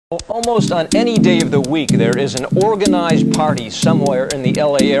Almost on any day of the week, there is an organized party somewhere in the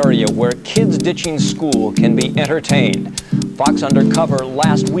LA area where kids ditching school can be entertained. Fox Undercover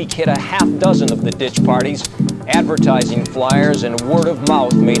last week hit a half dozen of the ditch parties. Advertising flyers and word of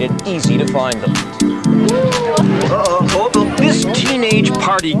mouth made it easy to find them. This teenage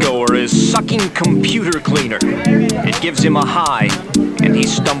partygoer is sucking computer cleaner. It gives him a high, and he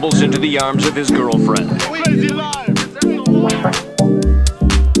stumbles into the arms of his girlfriend.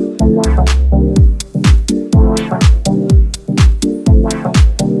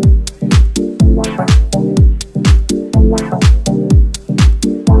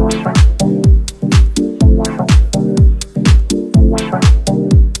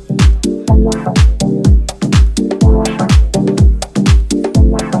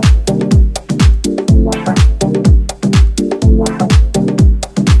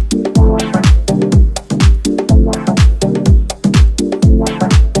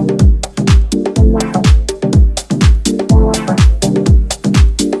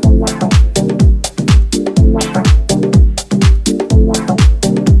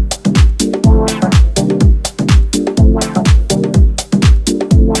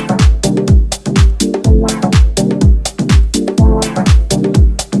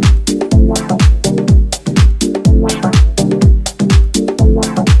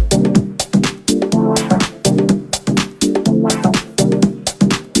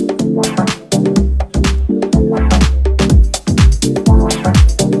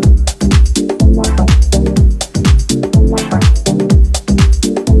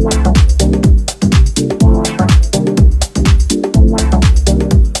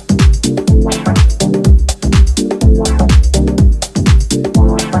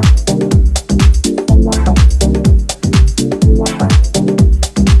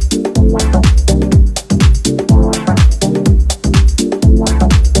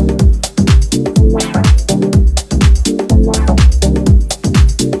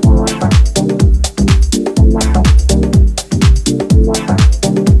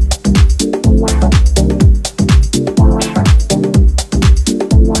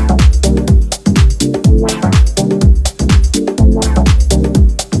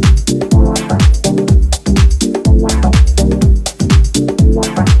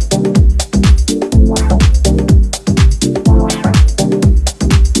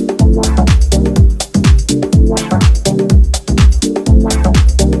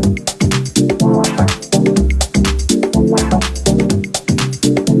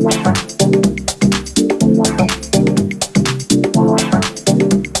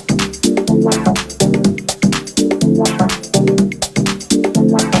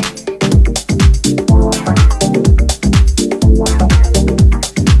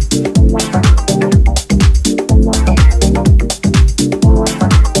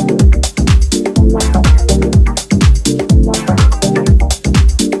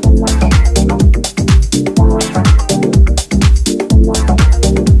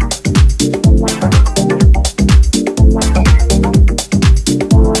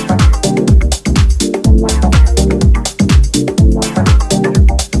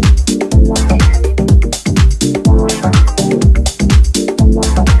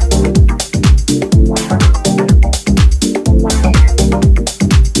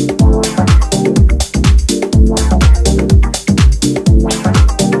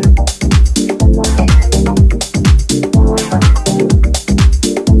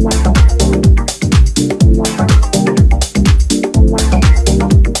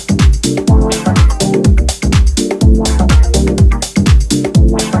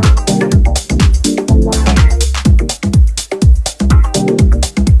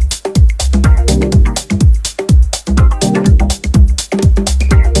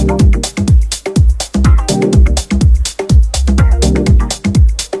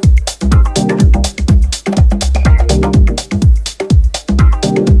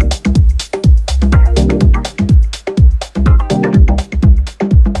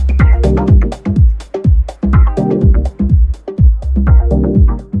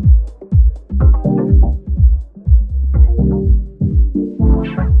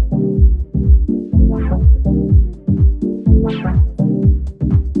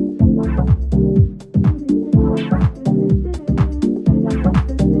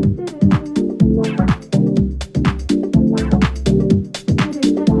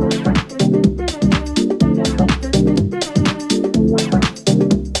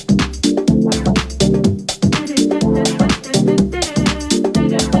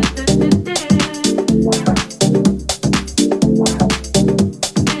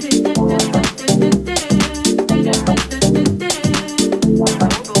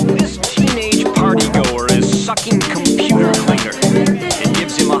 sucking computer cleaner. It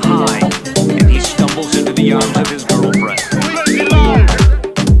gives him a high, and he stumbles into the arms of his girlfriend.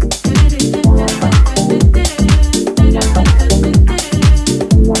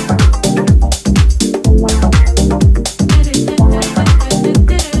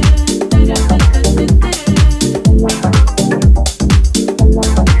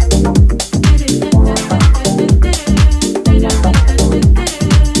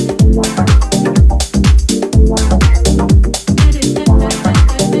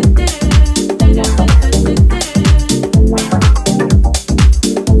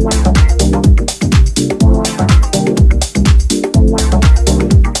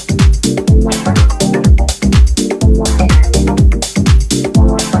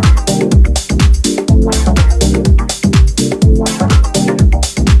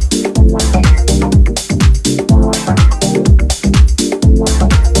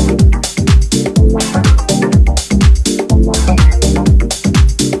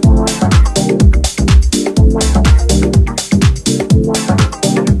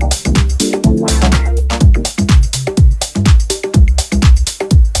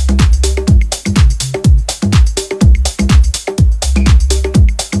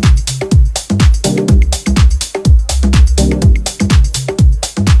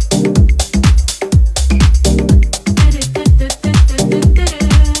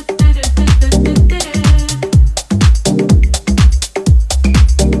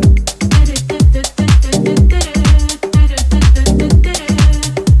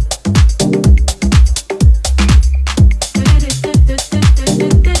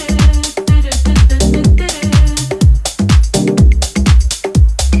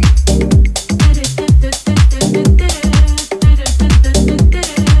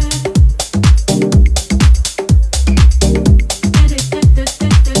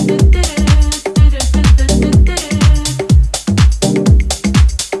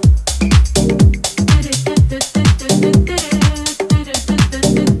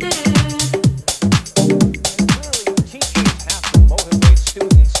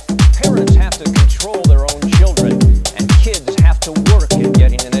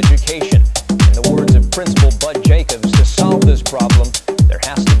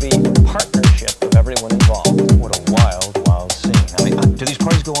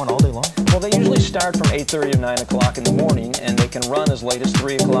 Start from 8:30 to 9 o'clock in the morning, and they can run as late as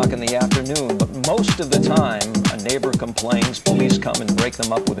 3 o'clock in the afternoon. But most of the time, a neighbor complains, police come and break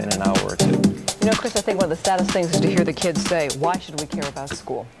them up within an hour or two. You know, Chris, I think one of the saddest things is to hear the kids say, why should we care about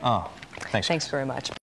school? Oh, thanks. Thanks very much.